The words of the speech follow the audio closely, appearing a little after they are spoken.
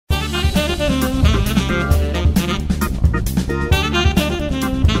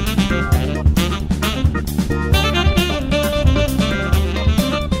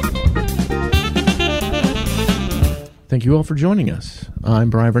Thank you all for joining us.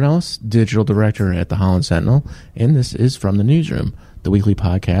 I'm Brian Vernellis, Digital Director at the Holland Sentinel, and this is From the Newsroom, the weekly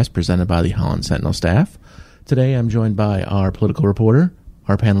podcast presented by the Holland Sentinel staff. Today I'm joined by our political reporter,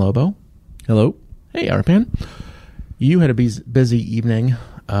 Arpan Lobo. Hello. Hey, Arpan. You had a busy evening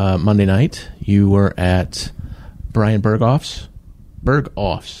Monday night. You were at Brian Berghoff's.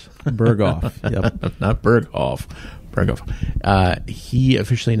 Berghoff. Yep. Not Berghoff. Berghoff. He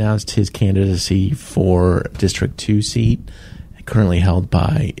officially announced his candidacy for District 2 seat, currently held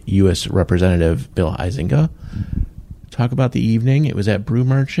by U.S. Representative Bill Huizenga. Talk about the evening. It was at Brew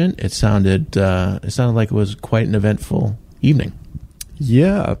Merchant. It sounded like it was quite an eventful evening.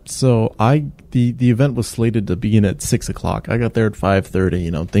 Yeah. So the event was slated to begin at 6:00. I got there at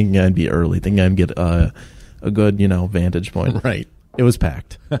 5:30. Thinking I'd be early, thinking I'd get a good vantage point. Right. It was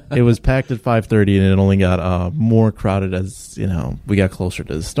packed. It was packed at 5:30, and it only got more crowded as we got closer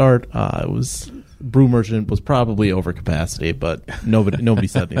to the start. Brew Merchant was probably over capacity, but nobody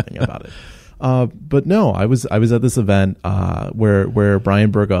said anything about it. But no, I was at this event where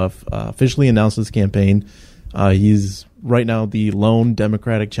Brian Berghoff officially announced his campaign. He's right now the lone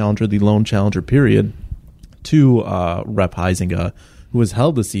Democratic challenger, the lone challenger period to Rep. Huizenga, who has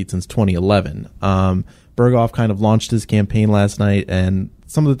held the seat since 2011. Berghoff kind of launched his campaign last night, and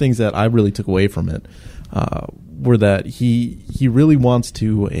some of the things that I really took away from it were that he really wants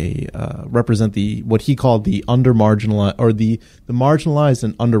to represent what he called the under-marginalized, or the marginalized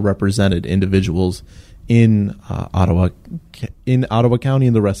and underrepresented individuals in Ottawa County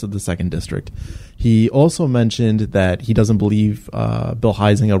and the rest of the 2nd District. He also mentioned that he doesn't believe Bill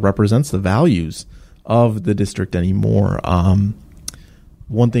Huizenga represents the values of the district anymore.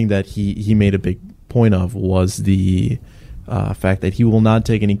 One thing that he made a big point of was the fact that he will not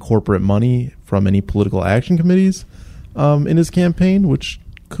take any corporate money from any political action committees in his campaign, which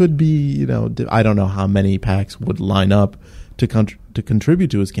could be, I don't know how many PACs would line up to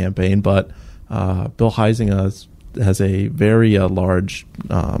contribute to his campaign, but Bill Huizenga has a very large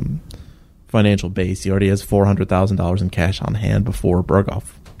financial base. He already has $400,000 in cash on hand before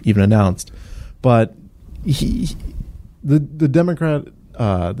Berghoff even announced. But the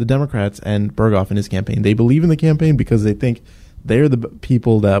Democrats and Berghoff in his campaign, they believe in the campaign because they think they're the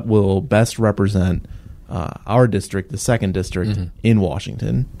people that will best represent our district, the 2nd District, in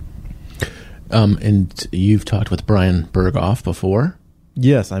Washington. And you've talked with Brian Berghoff before?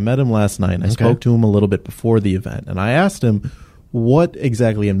 Yes, I met him last night, and I spoke to him a little bit before the event, and I asked him what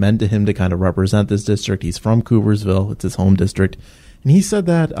exactly it meant to him to kind of represent this district. He's from Coopersville. It's his home district. And he said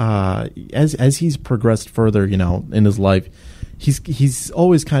that as he's progressed further, in his life, he's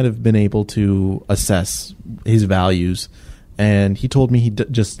always kind of been able to assess his values. And he told me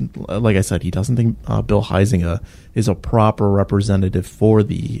just like I said, he doesn't think Bill Huizenga is a proper representative for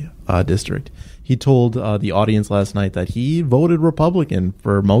the district. He told the audience last night that he voted Republican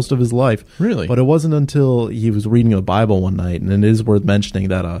for most of his life. Really? But it wasn't until he was reading the Bible one night, and it is worth mentioning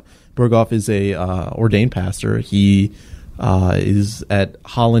that Berghoff is a ordained pastor. He is at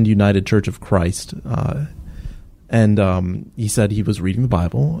Holland United Church of Christ. And he said he was reading the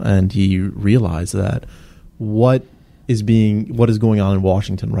Bible, and he realized that what is going on in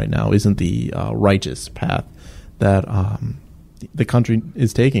Washington right now isn't the righteous path that the country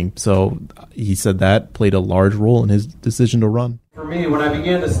is taking. So he said that played a large role in his decision to run. For me, when I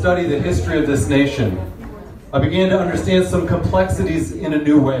began to study the history of this nation, I began to understand some complexities in a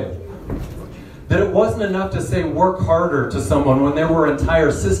new way. That it wasn't enough to say work harder to someone when there were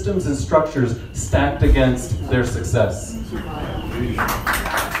entire systems and structures stacked against their success.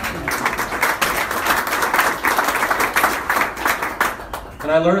 And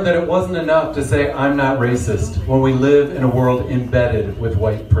I learned that it wasn't enough to say I'm not racist when we live in a world embedded with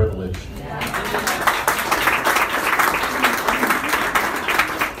white privilege.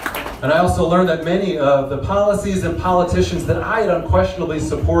 And I also learned that many of the policies and politicians that I had unquestionably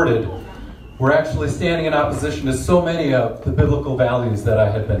supported were actually standing in opposition to so many of the biblical values that I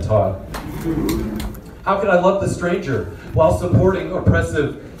had been taught. How could I love the stranger while supporting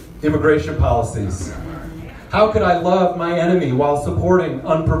oppressive immigration policies? How could I love my enemy while supporting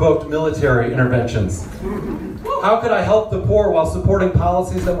unprovoked military interventions? How could I help the poor while supporting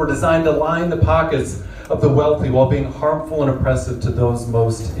policies that were designed to line the pockets of the wealthy while being harmful and oppressive to those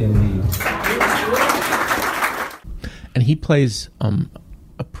most in need? And he plays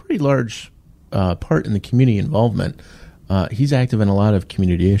a pretty large part in the community involvement. He's active in a lot of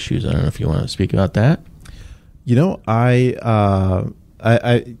community issues. I don't know if you want to speak about that.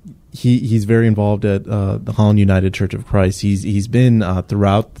 He's very involved at the Holland United Church of Christ. He's been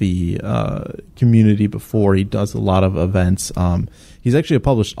throughout the community before. He does a lot of events. He's actually a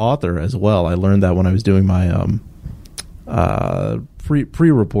published author as well. I learned that when I was doing my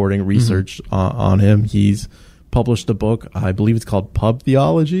pre-reporting research on him. He's published a book, I believe it's called Pub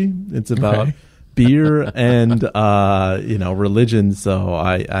Theology. It's about beer and religion. So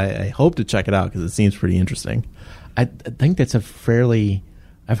I hope to check it out because it seems pretty interesting. I think that's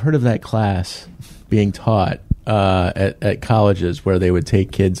I've heard of that class being taught at colleges where they would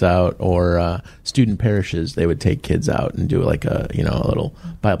take kids out, or student parishes, they would take kids out and do like a little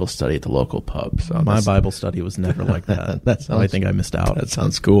Bible study at the local pub. So my Bible study was never like that. I think I missed out. That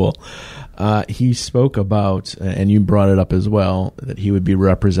sounds cool. He spoke about, and you brought it up as well, that he would be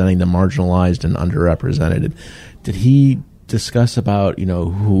representing the marginalized and underrepresented. Did he discuss about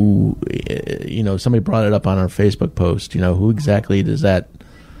who somebody brought it up on our Facebook post? Who exactly does that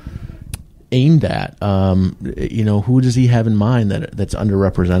aimed at? Who does he have in mind that's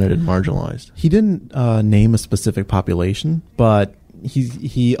underrepresented and marginalized? He didn't name a specific population, but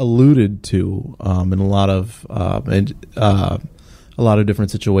he alluded to in a lot of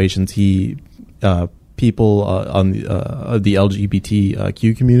different situations. People on the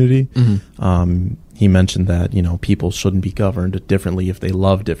LGBTQ community. Mm-hmm. He mentioned that people shouldn't be governed differently if they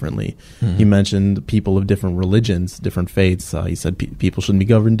love differently. Mm-hmm. He mentioned people of different religions, different faiths. He said people shouldn't be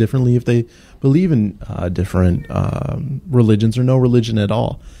governed differently if they believe in different religions or no religion at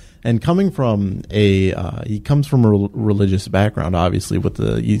all. And coming from he comes from a religious background, obviously.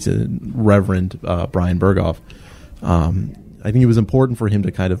 He's a Reverend Brian Berghoff. I think it was important for him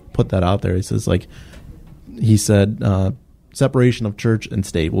to kind of put that out there. He said. Separation of church and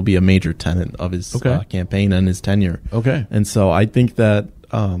state will be a major tenet of his campaign and his tenure. Okay. And so I think that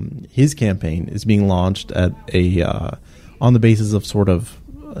his campaign is being launched at on the basis of sort of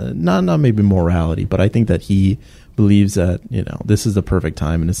not maybe morality, but I think that he believes that this is the perfect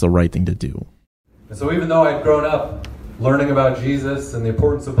time and it's the right thing to do. And so even though I'd grown up learning about Jesus and the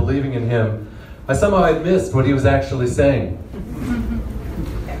importance of believing in him, I somehow had missed what he was actually saying.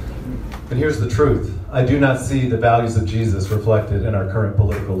 And here's the truth. I do not see the values of Jesus reflected in our current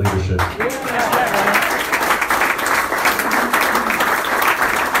political leadership.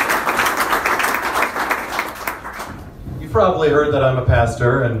 You've probably heard that I'm a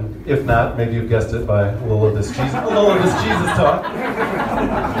pastor, and if not, maybe you've guessed it by a little of this Jesus talk.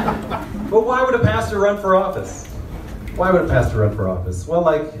 But why would a pastor run for office? Why would a pastor run for office? Well,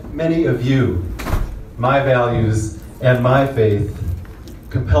 like many of you, my values and my faith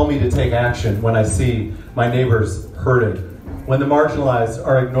compel me to take action when I see my neighbors hurting, when the marginalized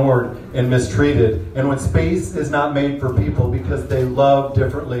are ignored and mistreated, and when space is not made for people because they love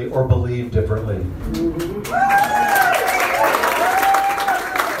differently or believe differently.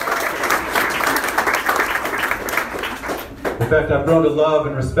 In fact, I've grown to love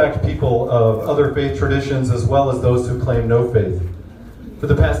and respect people of other faith traditions as well as those who claim no faith. For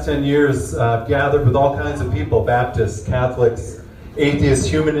the past 10 years, I've gathered with all kinds of people: Baptists, Catholics, atheists,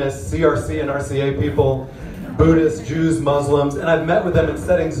 humanists, CRC and RCA people, Buddhists, Jews, Muslims, and I've met with them in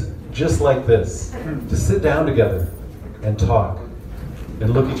settings just like this, to sit down together and talk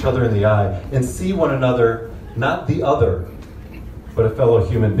and look each other in the eye and see one another, not the other, but a fellow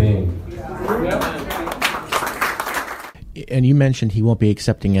human being. And you mentioned he won't be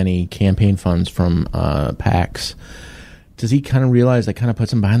accepting any campaign funds from PACs. Does he kind of realize that kind of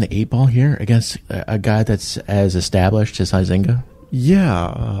puts him behind the eight ball here against a guy that's as established as Huizenga?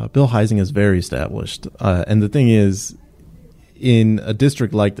 Yeah, Bill Huizenga is very established. And the thing is, in a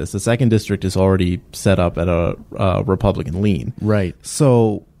district like this, the 2nd District is already set up at a Republican lean. Right.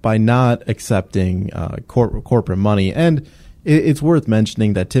 So by not accepting corporate money, and it's worth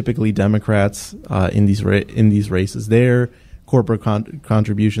mentioning that typically Democrats in these races, their corporate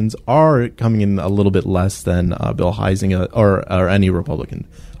contributions are coming in a little bit less than Bill Huizenga or any Republican.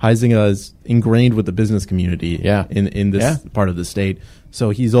 Huizenga is ingrained with the business community in this part of the state,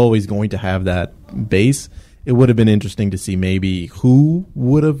 so he's always going to have that base. It would have been interesting to see maybe who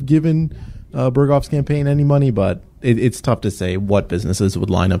would have given Berghoff's campaign any money, but it's tough to say what businesses would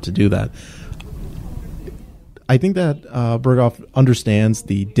line up to do that. I think that Berghoff understands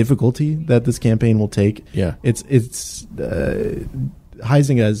the difficulty that this campaign will take. Yeah, it's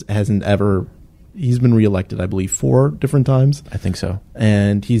Huizenga hasn't ever. He's been reelected, I believe, 4 different times. I think so,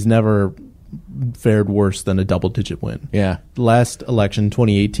 and he's never fared worse than a double-digit win. Yeah, last election,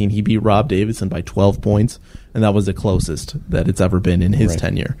 2018, he beat Rob Davidson by 12 points, and that was the closest that it's ever been in his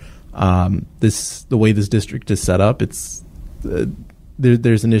tenure. The way this district is set up, it's.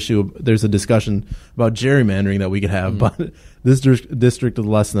 There's an issue. There's a discussion about gerrymandering that we could have, but this district is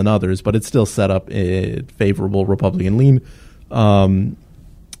less than others. But it's still set up a favorable Republican lean, and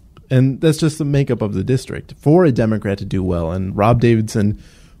that's just the makeup of the district for a Democrat to do well. And Rob Davidson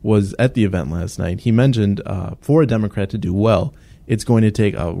was at the event last night. He mentioned for a Democrat to do well, it's going to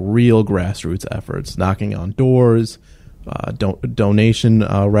take a real grassroots efforts, knocking on doors, donation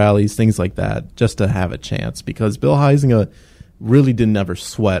rallies, things like that, just to have a chance. Because Bill Huizenga really didn't ever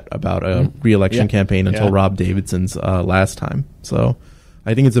sweat about a re-election campaign until Rob Davidson's last time. So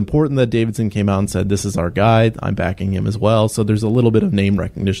I think it's important that Davidson came out and said, this is our guy. I'm backing him as well. So there's a little bit of name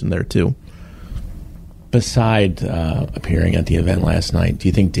recognition there, too. Beside appearing at the event last night, do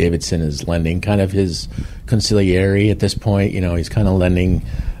you think Davidson is lending kind of his consigliere at this point? You know, he's kind of lending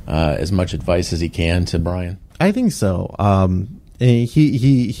as much advice as he can to Brian? I think so.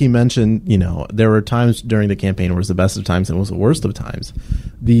 He mentioned, you know, there were times during the campaign where it was the best of times and it was the worst of times.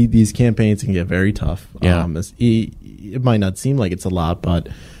 These campaigns can get very tough. Yeah. It might not seem like it's a lot, but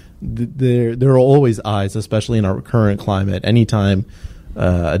there are always eyes, especially in our current climate. Anytime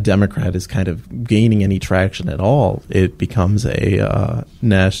a Democrat is kind of gaining any traction at all, it becomes a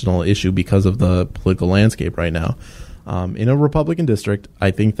national issue because of the political landscape right now. In a Republican district,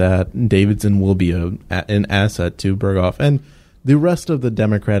 I think that Davidson will be an asset to Berghoff and the rest of the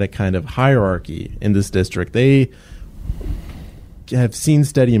Democratic kind of hierarchy in this district. They have seen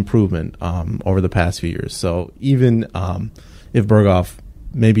steady improvement over the past few years. So even if Berghoff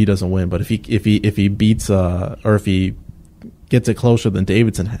maybe he doesn't win, but if he beats or if he gets it closer than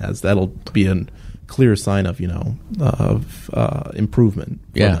Davidson has, that'll be a clear sign of improvement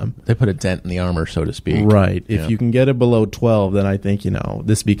for them. They put a dent in the armor, so to speak. Right. If you can get it below 12, then I think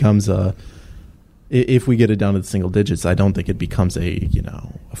this becomes if we get it down to the single digits, I don't think it becomes a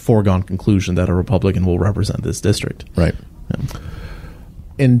foregone conclusion that a Republican will represent this district. Right. Yeah.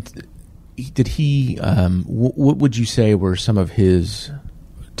 And did he? What would you say were some of his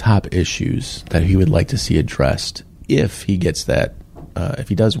top issues that he would like to see addressed if he gets that? If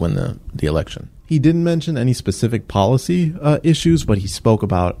he does win the election? He didn't mention any specific policy issues, but he spoke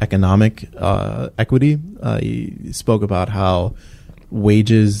about economic equity. He spoke about how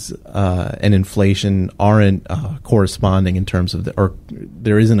wages and inflation aren't corresponding in terms of or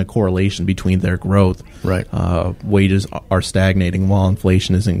there isn't a correlation between their growth. Right. Wages are stagnating while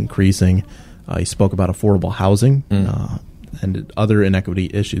inflation is increasing. He spoke about affordable housing and other inequity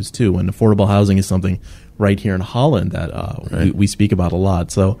issues too. And affordable housing is something right here in Holland that we speak about a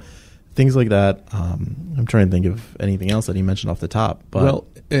lot. So things like that. I'm trying to think of anything else that he mentioned off the top. But well,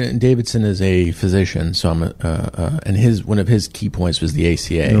 Davidson is a physician, so and one of his key points was the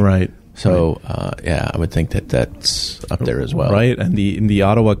ACA. Right. So I would think that's up there as well. Right. And the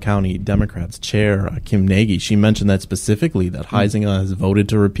Ottawa County Democrats chair, Kim Nagy, she mentioned that specifically that Huizenga has voted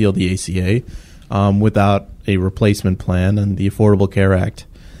to repeal the ACA without a replacement plan, and the Affordable Care Act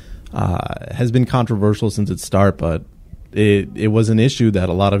has been controversial since its start, but it was an issue that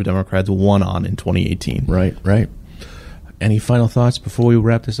a lot of Democrats won on in 2018. Right. Any final thoughts before we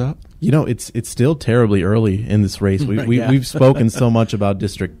wrap this up? It's still terribly early in this race. We've spoken so much about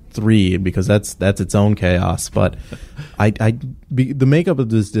District 3 because that's its own chaos. But the makeup of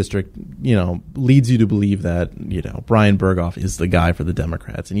this district, leads you to believe that Brian Berghoff is the guy for the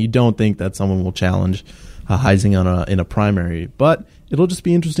Democrats, and you don't think that someone will challenge Huizenga in a primary. But it'll just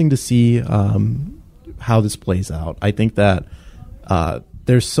be interesting to see how this plays out. I think that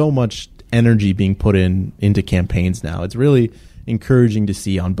there's so much energy being put into campaigns now. It's really encouraging to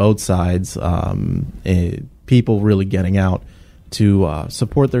see on both sides people really getting out to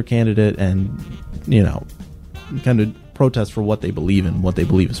support their candidate and kind of protest for what they believe in, what they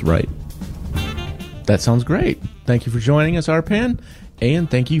believe is right. That sounds great. Thank you for joining us, Arpan, and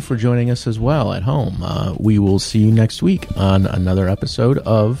thank you for joining us as well at home. We will see you next week on another episode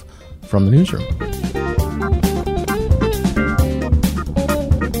of From the Newsroom.